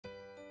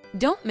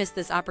Don't miss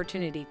this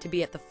opportunity to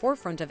be at the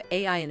forefront of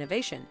AI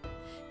innovation.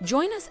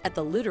 Join us at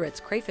the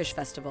Luderitz Crayfish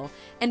Festival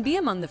and be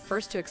among the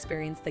first to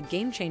experience the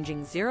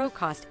game-changing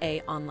zero-cost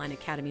AI online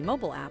academy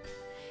mobile app.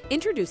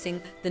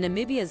 Introducing the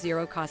Namibia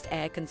Zero-Cost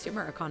AI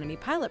Consumer Economy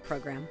Pilot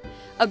Program,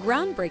 a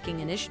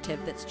groundbreaking initiative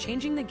that's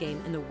changing the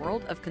game in the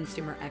world of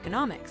consumer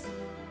economics.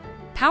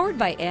 Powered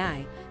by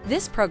AI,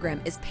 this program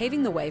is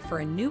paving the way for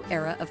a new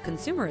era of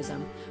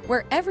consumerism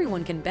where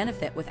everyone can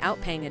benefit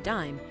without paying a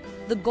dime.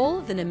 The goal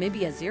of the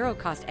Namibia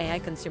Zero-Cost AI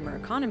Consumer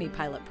Economy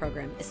Pilot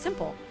Program is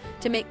simple: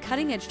 to make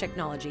cutting-edge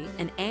technology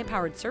and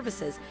AI-powered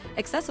services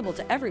accessible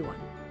to everyone,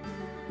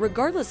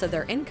 regardless of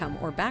their income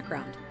or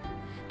background.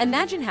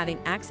 Imagine having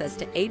access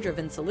to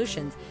AI-driven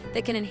solutions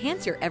that can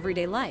enhance your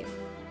everyday life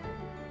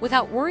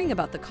without worrying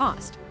about the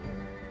cost.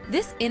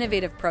 This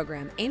innovative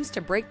program aims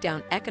to break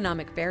down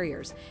economic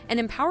barriers and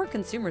empower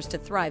consumers to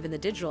thrive in the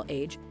digital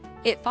age.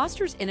 It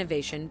fosters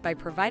innovation by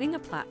providing a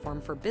platform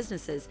for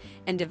businesses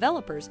and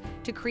developers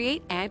to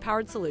create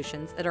AI-powered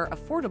solutions that are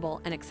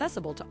affordable and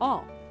accessible to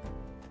all.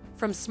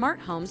 From smart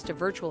homes to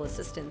virtual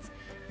assistants,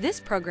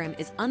 this program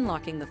is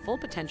unlocking the full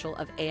potential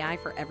of AI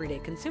for everyday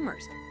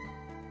consumers.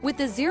 With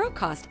the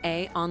Zero-Cost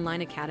AI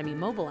Online Academy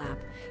mobile app,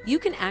 you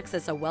can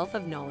access a wealth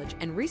of knowledge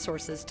and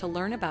resources to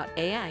learn about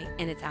AI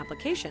and its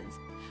applications.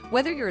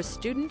 Whether you're a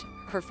student,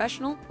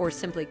 professional, or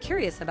simply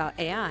curious about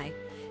AI,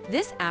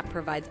 this app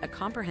provides a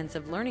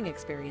comprehensive learning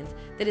experience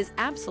that is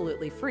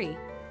absolutely free.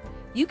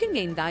 You can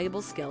gain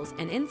valuable skills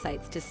and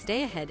insights to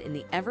stay ahead in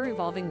the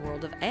ever-evolving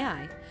world of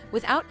AI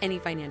without any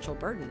financial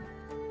burden.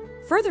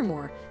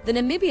 Furthermore, the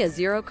Namibia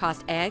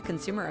Zero-Cost AI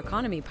Consumer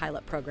Economy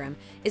Pilot Program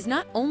is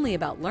not only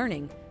about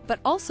learning, but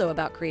also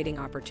about creating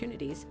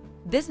opportunities.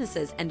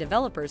 Businesses and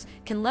developers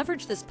can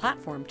leverage this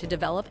platform to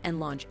develop and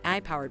launch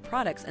AI-powered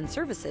products and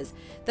services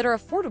that are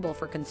affordable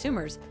for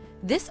consumers.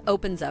 This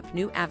opens up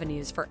new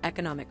avenues for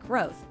economic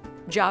growth,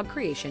 job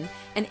creation,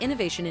 and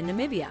innovation in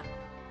Namibia.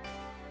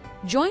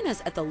 Join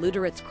us at the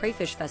Luderitz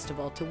Crayfish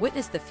Festival to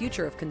witness the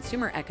future of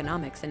consumer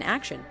economics in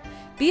action.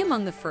 Be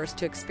among the first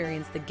to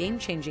experience the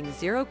game-changing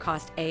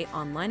Zero-Cost AI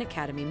Online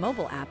Academy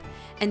mobile app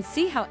and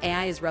see how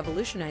AI is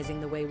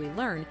revolutionizing the way we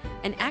learn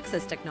and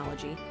access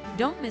technology.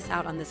 Don't miss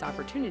out on this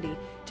opportunity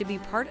to be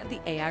part of the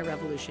AI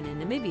revolution in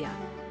Namibia.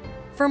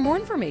 For more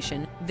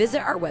information, visit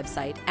our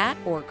website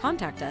or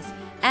contact us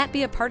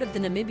be a part of the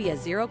Namibia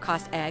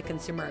Zero-Cost AI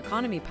Consumer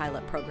Economy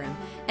Pilot Program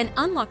and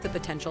unlock the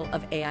potential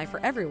of AI for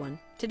everyone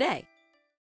today.